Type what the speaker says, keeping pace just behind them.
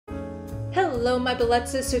Hello, my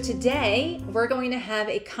Beletzes. So today we're going to have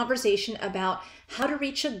a conversation about how to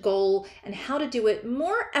reach a goal and how to do it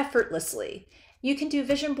more effortlessly. You can do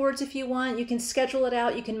vision boards if you want, you can schedule it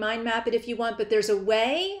out, you can mind map it if you want, but there's a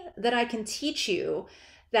way that I can teach you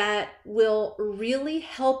that will really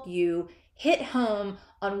help you hit home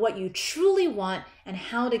on what you truly want and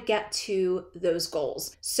how to get to those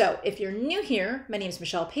goals. So if you're new here, my name is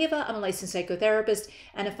michelepaiva. I'm a licensed psychotherapist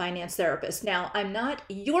and a finance therapist. Now, I'm not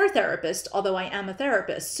your therapist, although I am a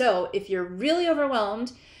therapist. So if you're really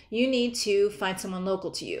overwhelmed, you need to find someone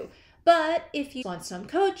local to you. But if you want some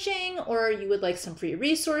coaching or you would like some free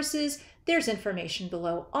resources, there's information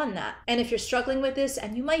below on that. And if you're struggling with this,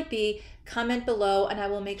 and you might be, comment below and I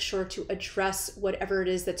will make sure to address whatever it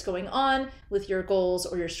is that's going on with your goals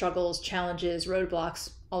or your struggles, challenges,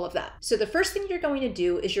 roadblocks, all of that. So the first thing you're going to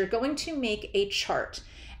do is you're going to make a chart.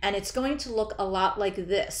 And it's going to look a lot like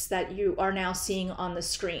this that you are now seeing on the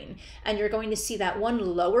screen. And you're going to see that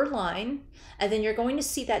one lower line, and then you're going to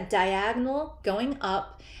see that diagonal going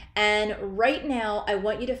up. And right now, I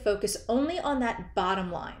want you to focus only on that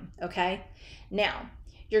bottom line, okay? Now,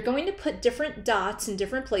 you're going to put different dots in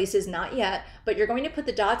different places, not yet, but you're going to put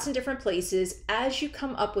the dots in different places as you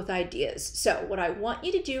come up with ideas. So what I want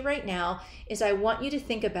you to do right now is I want you to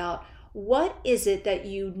think about, what is it that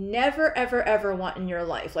you never, ever, ever want in your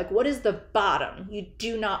life? Like, what is the bottom? You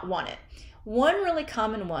do not want it. One really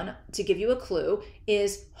common one, to give you a clue,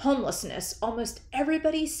 is homelessness. Almost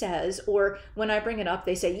everybody says, or when I bring it up,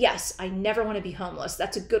 they say, yes, I never want to be homeless.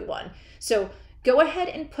 That's a good one. So go ahead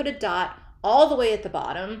and put a dot all the way at the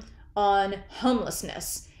bottom on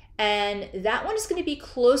homelessness. And that one is going to be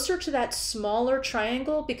closer to that smaller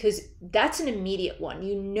triangle because that's an immediate one.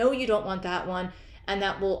 You know you don't want that one, and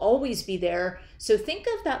that will always be there. So think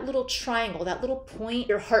of that little triangle, that little point,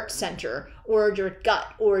 your heart center or your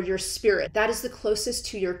gut or your spirit. That is the closest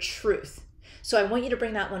to your truth. So I want you to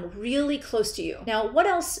bring that one really close to you. Now, what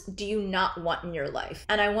else do you not want in your life?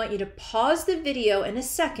 And I want you to pause the video in a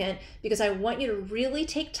second because I want you to really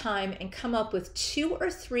take time and come up with 2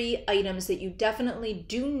 or 3 items that you definitely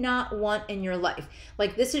do not want in your life.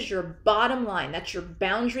 Like, this is your bottom line. That's your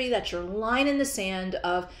boundary. That's your line in the sand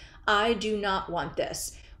of, I do not want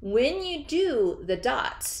this. When you do the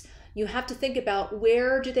dots, you have to think about,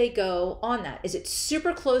 where do they go on that? Is it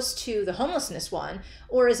super close to the homelessness one?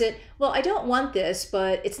 Or is it, well, I don't want this,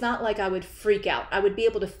 but it's not like I would freak out. I would be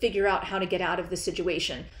able to figure out how to get out of the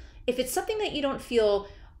situation. If it's something that you don't feel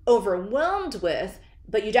overwhelmed with,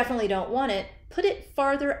 but you definitely don't want it, put it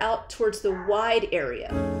farther out towards the wide area.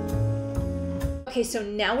 Okay, so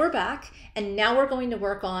now we're back, and now we're going to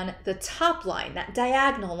work on the top line, that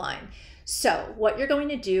diagonal line. So what you're going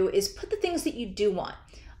to do is put the things that you do want.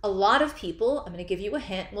 A lot of people, I'm going to give you a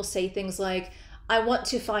hint, will say things like, I want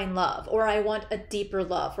to find love, or I want a deeper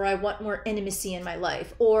love, or I want more intimacy in my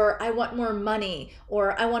life, or I want more money,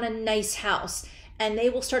 or I want a nice house. And they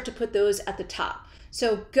will start to put those at the top.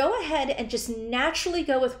 So go ahead and just naturally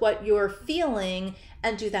go with what you're feeling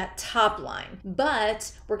and do that top line.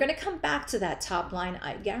 But we're going to come back to that top line.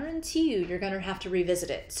 I guarantee you're going to have to revisit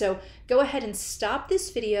it. So go ahead and stop this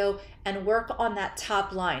video and work on that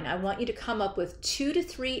top line. I want you to come up with 2 to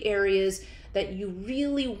 3 areas that you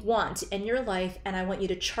really want in your life, and I want you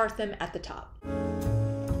to chart them at the top.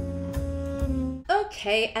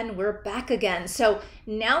 Okay, and we're back again. So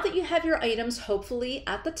now that you have your items hopefully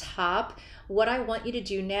at the top, what I want you to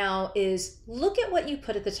do now is look at what you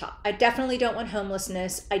put at the top. I definitely don't want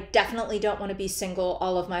homelessness. I definitely don't want to be single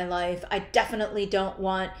all of my life. I definitely don't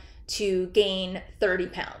want to gain 30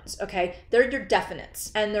 pounds, okay? They're your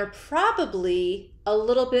definites, and they're probably a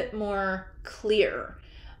little bit more clear,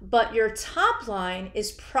 but your top line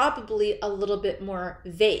is probably a little bit more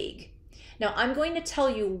vague. Now, I'm going to tell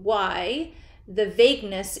you why the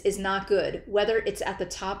vagueness is not good, whether it's at the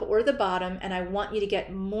top or the bottom, and I want you to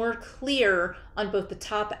get more clear on both the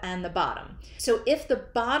top and the bottom. So if the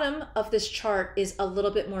bottom of this chart is a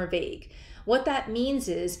little bit more vague, what that means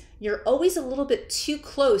is you're always a little bit too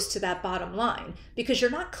close to that bottom line because you're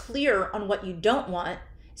not clear on what you don't want.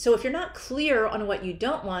 So if you're not clear on what you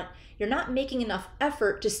don't want, you're not making enough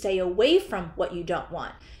effort to stay away from what you don't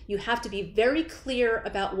want. You have to be very clear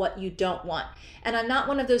about what you don't want. And I'm not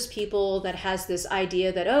one of those people that has this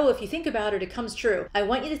idea that, oh, if you think about it, it comes true. I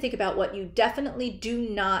want you to think about what you definitely do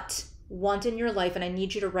not want in your life, and I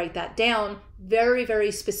need you to write that down very,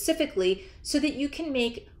 very specifically so that you can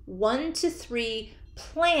make 1 to 3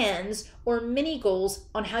 plans or mini goals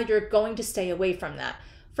on how you're going to stay away from that.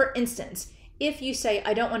 For instance, if you say,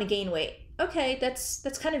 I don't want to gain weight, okay, that's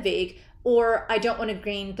kind of vague. Or I don't want to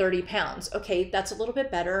gain 30 pounds. Okay, that's a little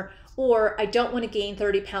bit better. Or I don't want to gain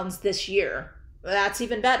 30 pounds this year. That's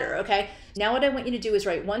even better, okay? Now what I want you to do is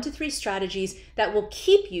write 1 to 3 strategies that will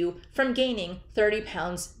keep you from gaining 30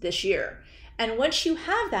 pounds this year. And once you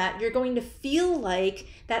have that, you're going to feel like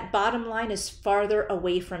that bottom line is farther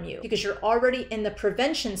away from you because you're already in the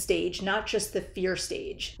prevention stage, not just the fear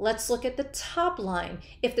stage. Let's look at the top line.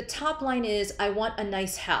 If the top line is, I want a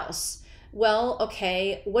nice house, well,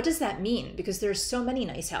 okay, what does that mean? Because there's so many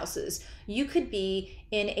nice houses. You could be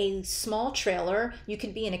in a small trailer, you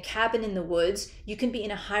could be in a cabin in the woods, you could be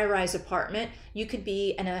in a high-rise apartment, you could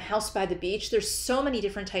be in a house by the beach. There's so many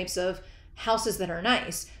different types of houses that are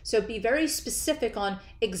nice. So be very specific on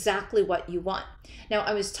exactly what you want. Now,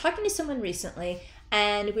 I was talking to someone recently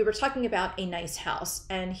and we were talking about a nice house.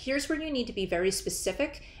 And here's where you need to be very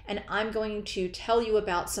specific. And I'm going to tell you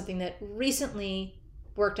about something that recently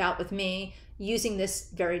worked out with me using this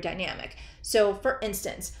very dynamic. So for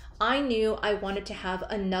instance, I knew I wanted to have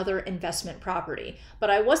another investment property, but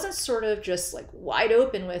I wasn't sort of just like wide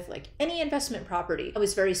open with like any investment property. I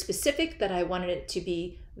was very specific that I wanted it to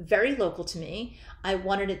be very local to me. I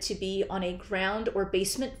wanted it to be on a ground or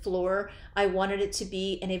basement floor. I wanted it to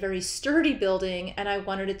be in a very sturdy building, and I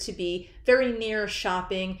wanted it to be very near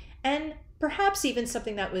shopping and perhaps even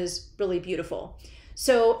something that was really beautiful.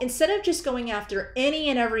 So instead of just going after any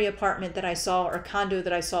and every apartment that I saw or condo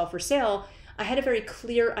that I saw for sale, I had a very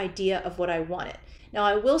clear idea of what I wanted. Now,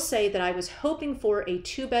 I will say that I was hoping for a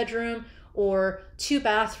 2-bedroom or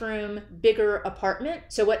 2-bathroom bigger apartment.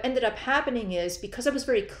 So what ended up happening is because I was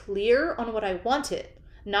very clear on what I wanted,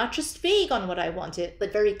 not just vague on what I wanted,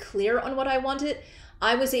 but very clear on what I wanted,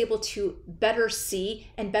 I was able to better see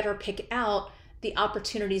and better pick out the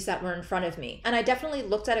opportunities that were in front of me. And I definitely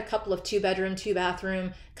looked at a couple of 2-bedroom,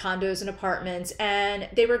 2-bathroom condos and apartments, and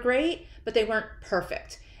they were great, but they weren't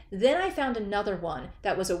perfect. Then I found another one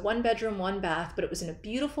that was a 1-bedroom, 1-bath, but it was in a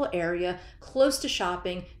beautiful area, close to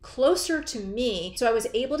shopping, closer to me. So I was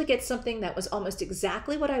able to get something that was almost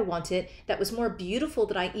exactly what I wanted, that was more beautiful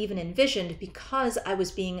than I even envisioned because I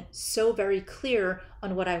was being so very clear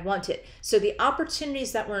on what I wanted. So the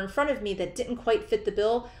opportunities that were in front of me that didn't quite fit the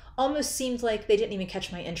bill almost seemed like they didn't even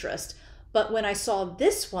catch my interest. But when I saw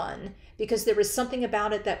this one, because there was something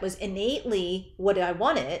about it that was innately what I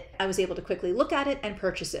wanted, I was able to quickly look at it and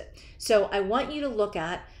purchase it. So I want you to look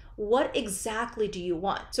at what exactly do you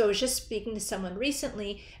want? So I was just speaking to someone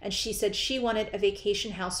recently and she said she wanted a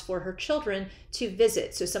vacation house for her children to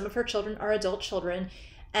visit. So some of her children are adult children,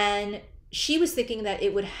 and she was thinking that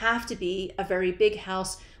it would have to be a very big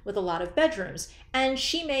house with a lot of bedrooms. And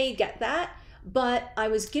she may get that, but I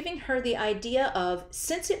was giving her the idea of,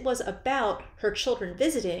 since it was about her children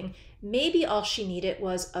visiting, maybe all she needed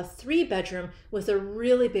was a 3-bedroom with a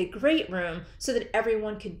really big great room so that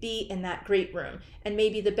everyone could be in that great room. And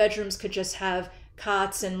maybe the bedrooms could just have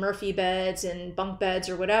cots and Murphy beds and bunk beds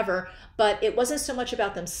or whatever, but it wasn't so much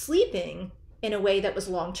about them sleeping in a way that was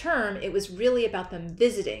long-term, it was really about them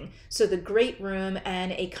visiting. So the great room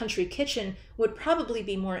and a country kitchen would probably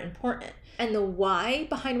be more important. And the why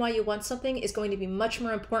behind why you want something is going to be much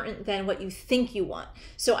more important than what you think you want.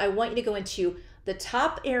 So I want you to go into the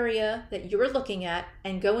top area that you're looking at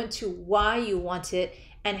and go into why you want it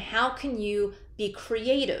and how can you be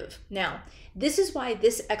creative. Now, this is why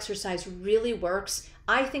this exercise really works,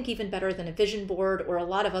 I think even better than a vision board or a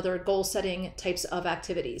lot of other goal setting types of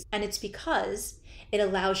activities. And it's because it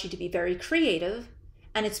allows you to be very creative,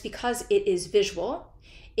 and it's because it is visual,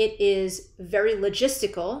 it is very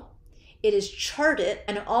logistical, it is charted,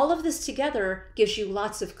 and all of this together gives you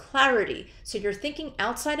lots of clarity. So you're thinking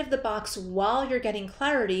outside of the box while you're getting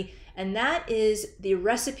clarity, and that is the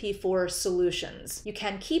recipe for solutions. You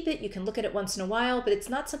can keep it, you can look at it once in a while, but it's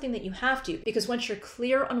not something that you have to, because once you're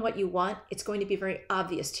clear on what you want, it's going to be very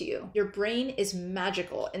obvious to you. Your brain is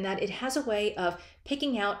magical in that it has a way of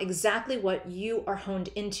picking out exactly what you are honed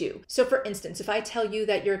into. So for instance, if I tell you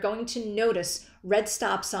that you're going to notice red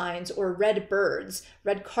stop signs or red birds,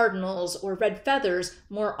 red cardinals, or red feathers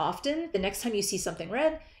more often, the next time you see something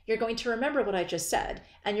red, you're going to remember what I just said,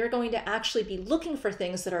 and you're going to actually be looking for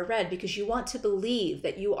things that are red because you want to believe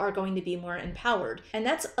that you are going to be more empowered. And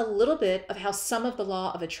that's a little bit of how some of the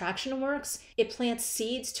law of attraction works. It plants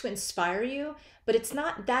seeds to inspire you, but it's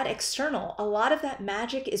not that external. A lot of that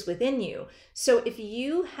magic is within you. So if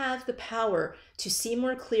you have the power to see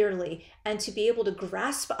more clearly and to be able to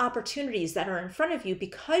grasp opportunities that are in front of you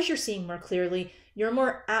because you're seeing more clearly, you're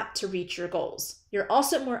more apt to reach your goals. You're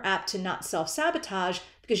also more apt to not self-sabotage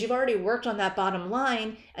because you've already worked on that bottom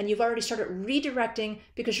line and you've already started redirecting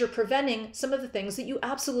because you're preventing some of the things that you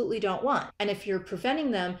absolutely don't want. And if you're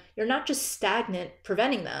preventing them, you're not just stagnant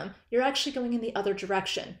preventing them, you're actually going in the other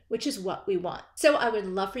direction, which is what we want. So I would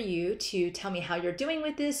love for you to tell me how you're doing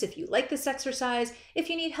with this, if you like this exercise, if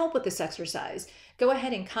you need help with this exercise. Go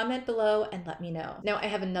ahead and comment below and let me know. Now I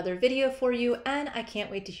have another video for you and I can't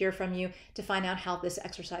wait to hear from you to find out how this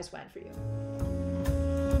exercise went for you.